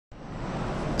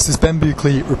This is Ben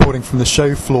Buckley reporting from the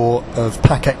show floor of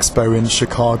Pack Expo in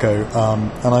Chicago,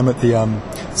 and I'm at the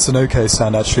Sonoco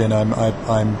stand actually, and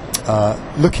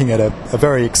I'm looking at a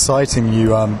very exciting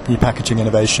new packaging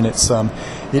innovation. It's a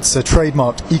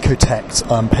trademarked Ecotect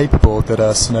paperboard that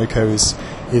Sonoco is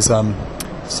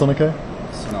Sonoco?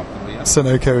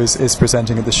 Sonoco is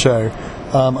presenting at the show,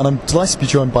 and I'm delighted to be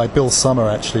joined by Bill Summer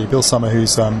actually. Bill Summer,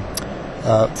 who's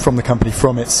from the company,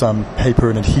 from its paper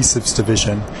and adhesives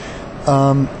division.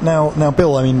 Now,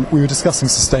 Bill, I mean, we were discussing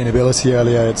sustainability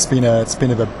earlier. It's been a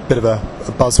bit of a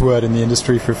buzzword in the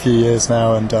industry for a few years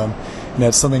now, and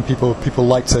it's something people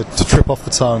like to trip off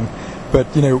the tongue. But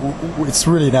it's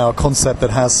really now a concept that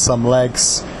has some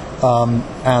legs.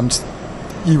 And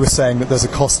you were saying that there's a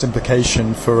cost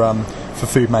implication for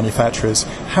food manufacturers.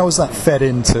 How has that fed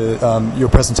into your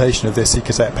presentation of this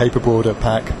Ecotect paperboard at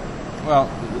PAC? Well,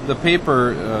 the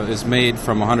paper is made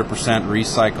from 100%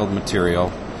 recycled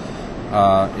material.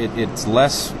 It's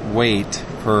less weight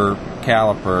per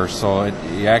caliper, so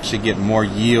you actually get more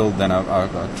yield than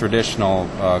a traditional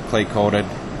clay-coated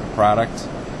product.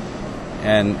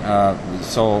 And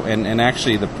and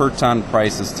actually the per ton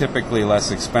price is typically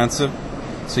less expensive.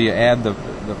 So you add the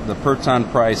per ton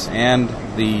price and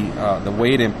the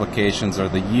weight implications or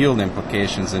the yield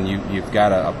implications, and you've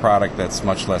got a product that's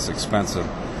much less expensive.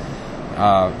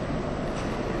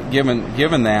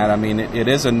 Given that, I mean, it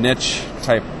is a niche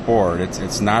type board.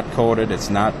 It's not coated, it's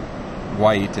not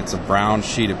white, it's a brown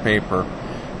sheet of paper,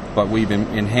 but we've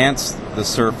enhanced the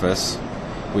surface.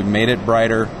 We've made it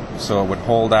brighter so it would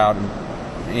hold out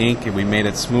ink, and we made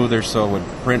it smoother so it would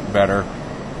print better.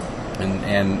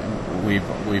 And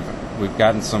we've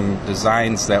gotten some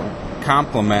designs that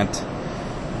complement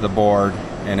the board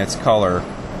and its color,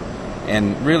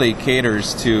 and really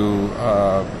caters to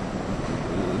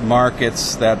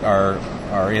markets that are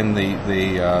in the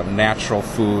natural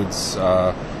foods,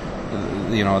 the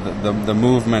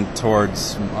movement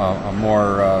towards a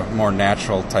more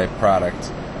natural type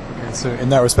product. Okay, so in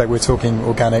that respect, we're talking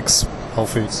organics, whole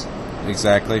foods.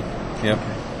 Exactly. Yep.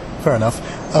 Okay. Fair enough.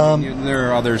 There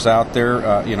are others out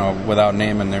there, without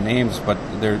naming their names, but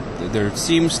there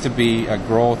seems to be a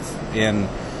growth in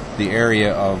the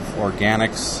area of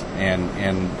organics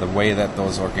and the way that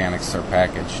those organics are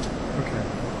packaged. Okay.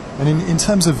 And in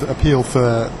terms of appeal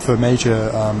for major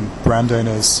brand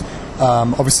owners,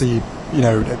 obviously,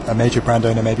 a major brand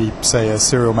owner, maybe say a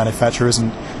cereal manufacturer,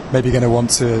 isn't maybe going to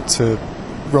want to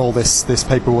roll this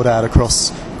paperboard out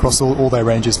across all their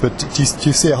ranges. But do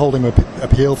you see it holding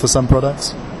appeal for some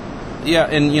products? Yeah,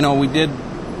 and we did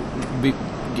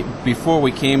before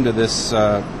we came to this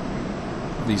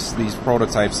these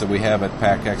prototypes that we have at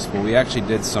PAC Expo. We actually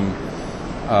did some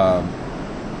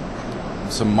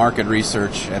market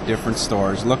research at different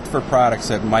stores, looked for products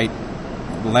that might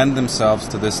lend themselves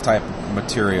to this type of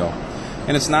material.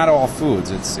 And it's not all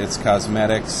foods, it's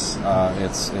cosmetics,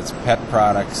 it's pet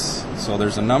products. So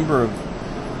there's a number of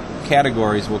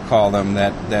categories, we'll call them,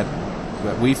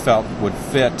 that we felt would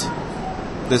fit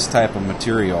this type of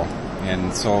material.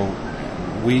 And so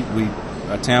we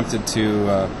attempted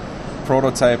to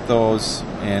prototype those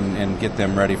and get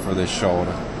them ready for this show.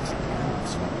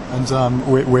 And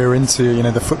we're into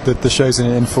the show's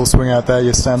in full swing out there.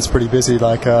 Your stand's pretty busy.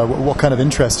 Like, what kind of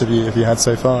interest have you had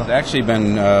so far? It's actually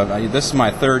been this is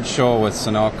my third show with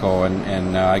Sonoco,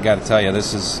 and I got to tell you,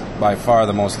 this is by far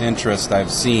the most interest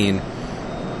I've seen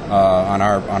on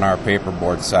our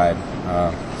paperboard side.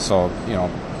 So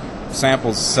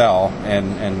samples sell,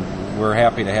 and we're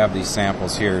happy to have these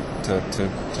samples here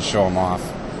to show them off.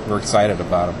 We're excited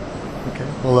about them. Okay.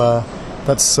 Well.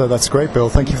 That's great, Bill.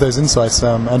 Thank you for those insights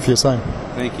and for your time.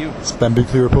 Thank you. It's Ben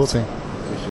Buckley reporting.